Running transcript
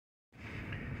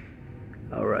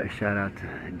Alright, shout out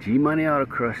to G Money Auto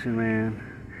Crushing, man,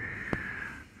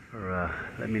 for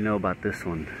letting me know about this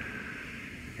one.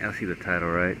 Y'all see the title,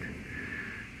 right?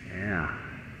 Yeah.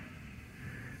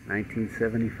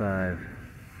 1975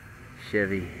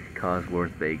 Chevy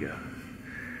Cosworth Vega.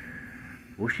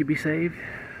 Will she be saved?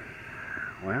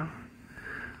 Well,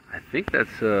 I think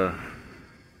that's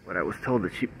what I was told,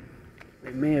 that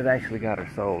they may have actually got her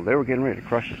sold. They were getting ready to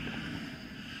crush it.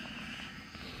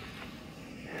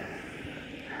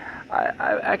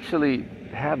 I actually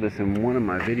have this in one of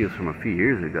my videos from a few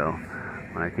years ago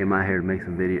when I came out here to make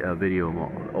some video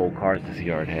of old cars this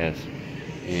yard has,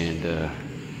 and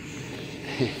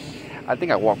I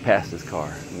think I walked past this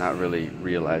car, not really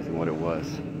realizing what it was.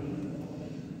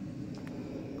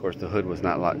 Of course, the hood was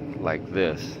not like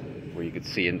this, where you could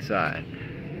see inside.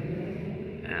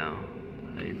 Now,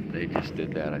 they just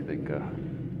did that, I think,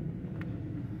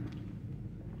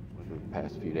 within the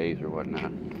past few days or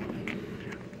whatnot.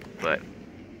 But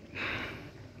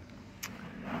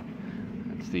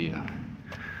that's the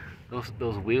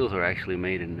those wheels are actually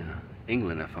made in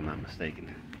England, if I'm not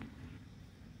mistaken.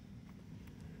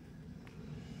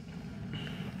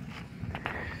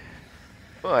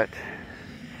 But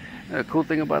the cool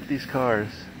thing about these cars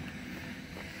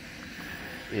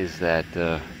is that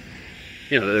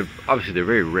you know, they're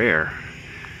very rare.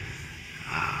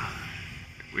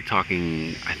 We're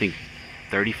talking, I think,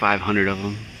 3,500 of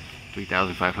them.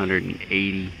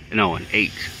 3,580, no, and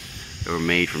 8 that were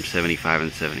made from 75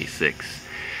 and 76.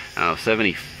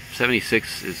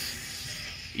 76 is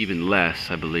even less,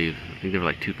 I believe. I think they were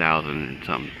like 2,000 and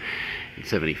something in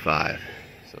 75.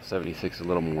 So 76 is a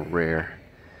little more rare.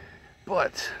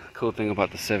 But the cool thing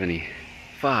about the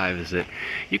 75 is that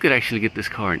you could actually get this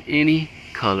car in any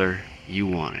color you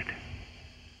wanted.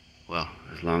 Well,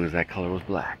 as long as that color was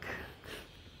black.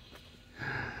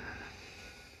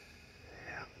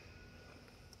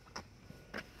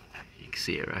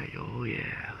 See it, right? Oh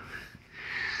yeah.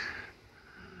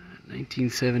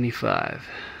 1975,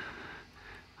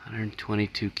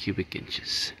 122 cubic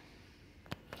inches.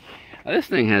 Now, this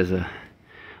thing has a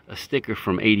sticker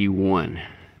from 81.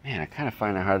 Man, I kind of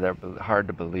find it hard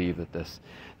to believe that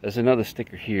there's another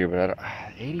sticker here, but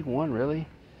 81, really?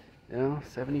 You know,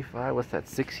 75, what's that,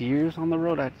 6 years on the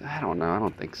road? I don't know, I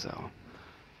don't think so.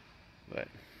 But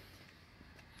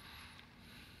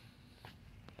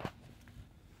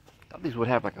these would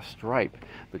have like a stripe.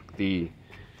 The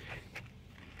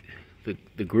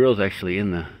grill's actually in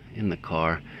the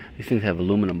car. These things have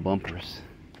aluminum bumpers.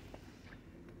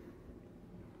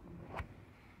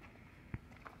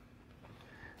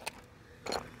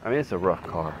 I mean, it's a rough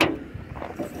car.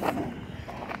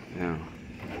 Yeah.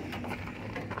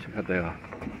 Check out the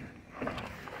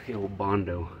old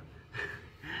Bondo.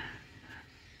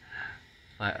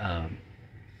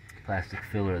 Plastic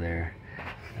filler there.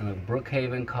 And the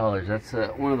Brookhaven College, that's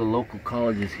one of the local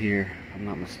colleges here, if I'm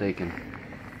not mistaken,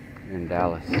 in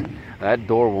Dallas. That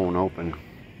door won't open,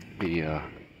 the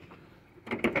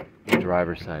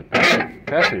driver's side.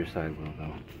 Passenger side will,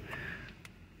 though.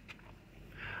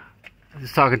 I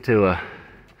was talking to one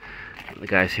of the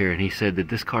guys here, and he said that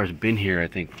this car's been here, I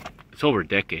think, it's over a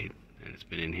decade that it's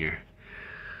been in here.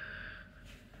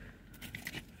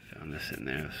 Found this in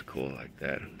there, it's cool like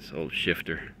that. It's an old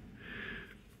shifter.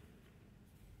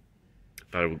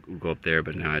 Thought it would go up there,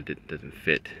 but now it doesn't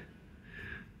fit.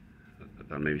 I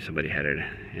thought maybe somebody had it,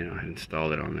 you know, had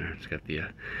installed it on there. It's got the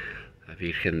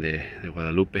Virgen de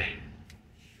Guadalupe.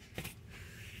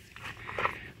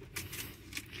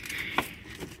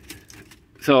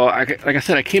 So, like I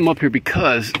said, I came up here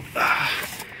because I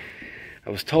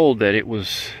was told that it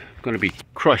was going to be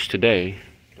crushed today.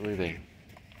 I believe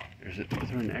was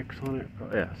there an X on it? Oh,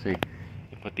 yeah, see,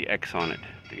 they put the X on it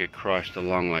to get crushed,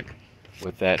 along like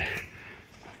with that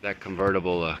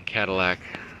convertible Cadillac,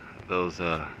 those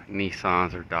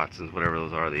Nissans or Datsuns, whatever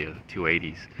those are, the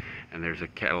 280s, and there's a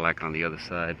Cadillac on the other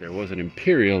side. There was an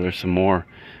Imperial. There's some more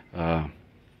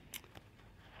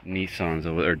Nissans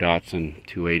or Datsun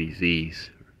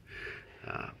 280Zs,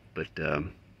 but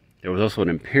there was also an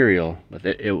Imperial, but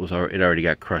it already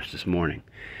got crushed this morning.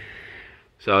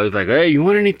 So I was like, hey, you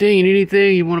want anything? You need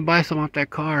anything? You want to buy some off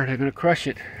that car? They're gonna crush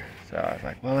it. So I was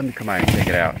like, well, let me come out and check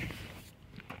it out.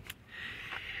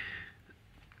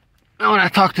 When I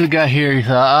talked to the guy here, he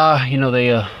said, you know, they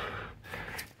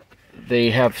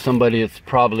have somebody that's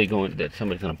probably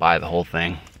somebody's gonna buy the whole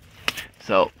thing.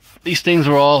 So these things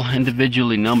are all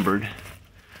individually numbered.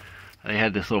 They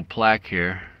had this little plaque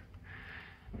here,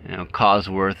 you know,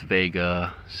 Cosworth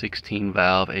Vega 16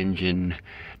 valve engine,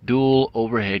 dual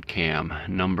overhead cam,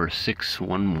 number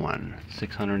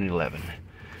 611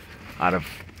 out of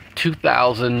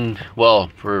 2,000.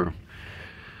 Well, for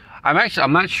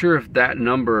I'm not sure if that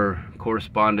number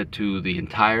corresponded to the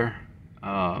entire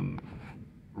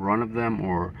run of them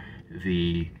or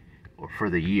for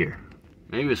the year.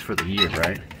 Maybe it was for the year,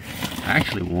 right? I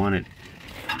actually wanted.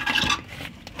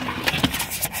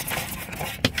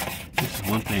 This is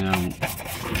one thing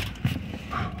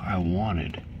I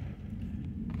wanted.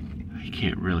 You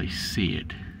can't really see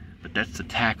it, but that's the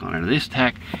tack on it. This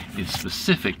tack is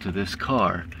specific to this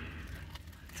car,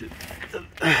 the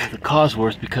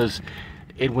Cosworth, because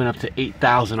it went up to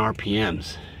 8,000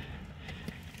 RPMs,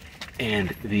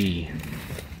 and the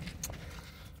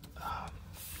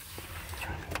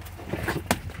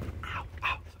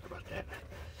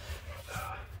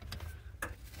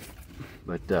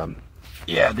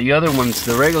yeah, the other ones,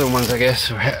 the regular ones, I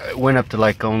guess, went up to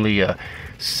like only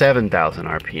 7,000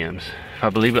 RPMs.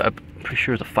 I'm pretty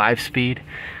sure it's a 5-speed.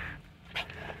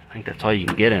 I think that's all you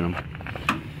can get in them.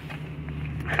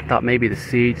 I thought maybe the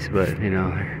seats, but you know,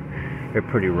 they're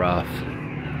pretty rough.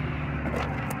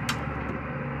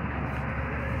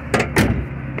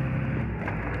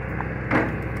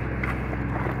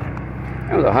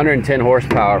 That was 110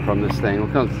 horsepower from this thing.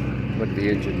 Look at the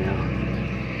engine now.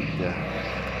 Yeah.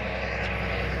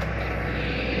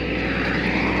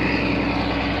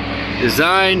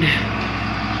 Designed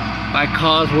by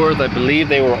Cosworth. I believe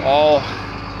they were all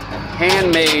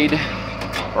handmade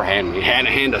or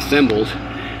hand assembled.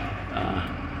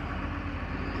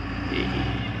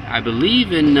 I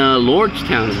believe in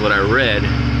Lordstown is what I read.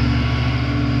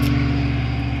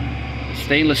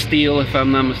 Stainless steel, if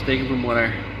I'm not mistaken, from what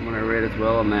I read as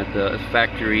well on that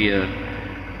factory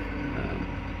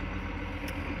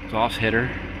exhaust header.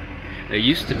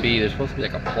 There's supposed to be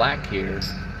like a plaque here.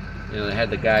 You know, they had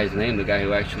the guy's name, the guy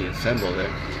who actually assembled it.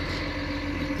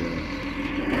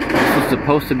 This was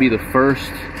supposed to be the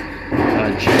first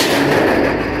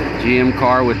GM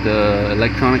car with the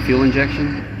electronic fuel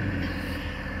injection.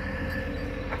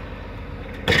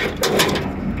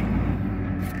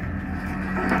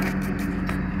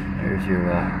 There's your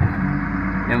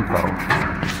info.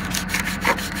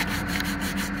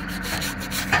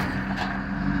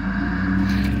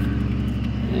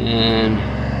 And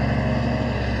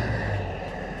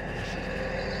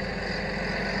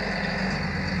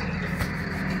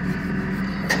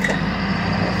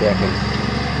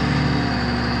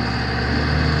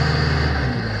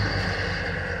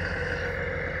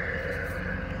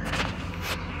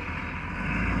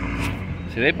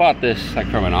see, they bought this like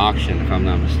from an auction, if I'm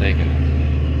not mistaken.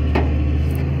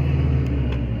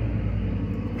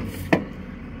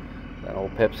 That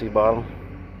old Pepsi bottle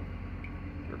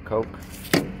or Coke.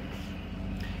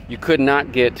 You could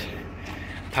not get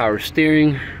power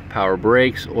steering, power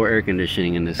brakes, or air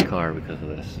conditioning in this car because of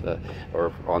this,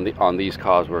 or on these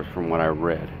Cosworths, from what I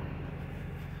read.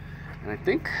 And I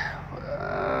think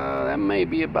that may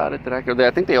be about it that I could.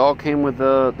 I think they all came with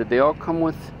did they all come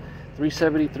with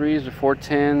 373s or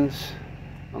 410s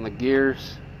on the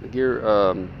gears,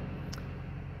 in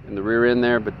the rear end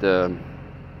there, but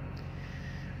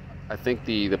I think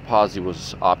the posi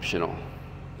was optional.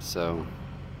 So,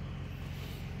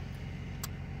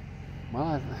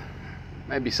 well,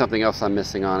 maybe something else I'm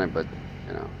missing on it, but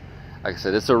you know, like I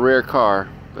said, it's a rare car,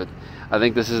 but I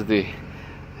think this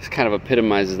kind of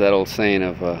epitomizes that old saying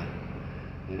of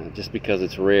you know, just because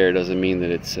it's rare doesn't mean that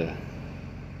it's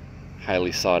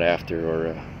highly sought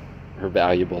after or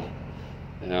valuable,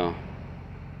 you know.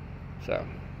 So,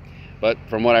 but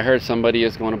from what I heard, somebody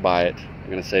is going to buy it. They're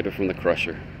going to save it from the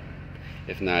crusher.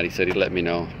 If not, he said he'd let me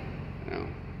know, you know.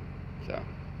 So,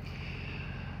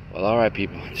 well, all right,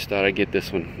 people. I just thought I'd get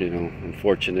this one. You know,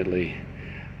 unfortunately,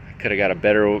 I could have got a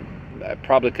better. I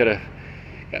probably could have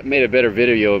made a better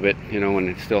video of it. You know, when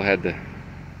it still had the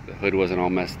hood wasn't all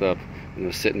messed up and it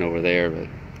was sitting over there, but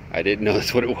I didn't know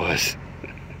that's what it was.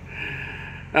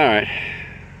 All right,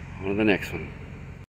 on to the next one.